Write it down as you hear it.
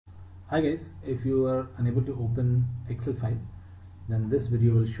Hi guys, if you are unable to open Excel file, then this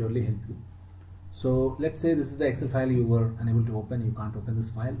video will surely help you. So let's say this is the Excel file you were unable to open, you can't open this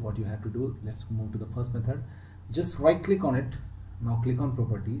file. What you have to do, let's move to the first method. Just right click on it, now click on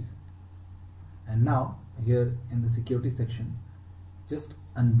properties, and now here in the security section, just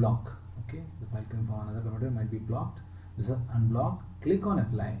unblock. Okay, the file coming from another computer might be blocked. This is unblock, click on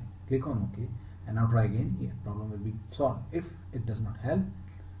apply, click on OK, and now try again. Here problem will be solved. If it does not help,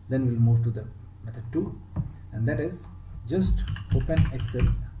 then we'll move to the method 2, and that is just open Excel,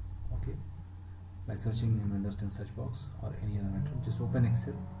 okay, by searching in Windows 10 search box or any other method. Just open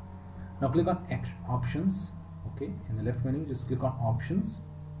Excel. Now click on options. Okay, in the left menu just click on options.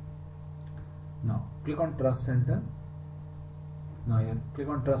 Now click on Trust Center. Now here click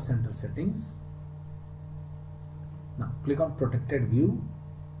on Trust Center settings. Now click on protected view.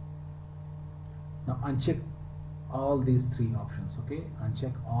 Now uncheck all these three options. Okay,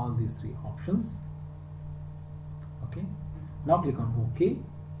 uncheck all these three options. Okay, now click on OK.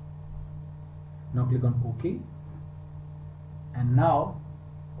 Now click on OK, and now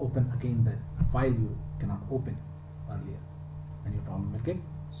open again the file you cannot open earlier, and your problem will get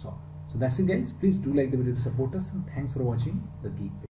solved. So that's it guys. Please do like the video to support us, and thanks for watching the Geek Page.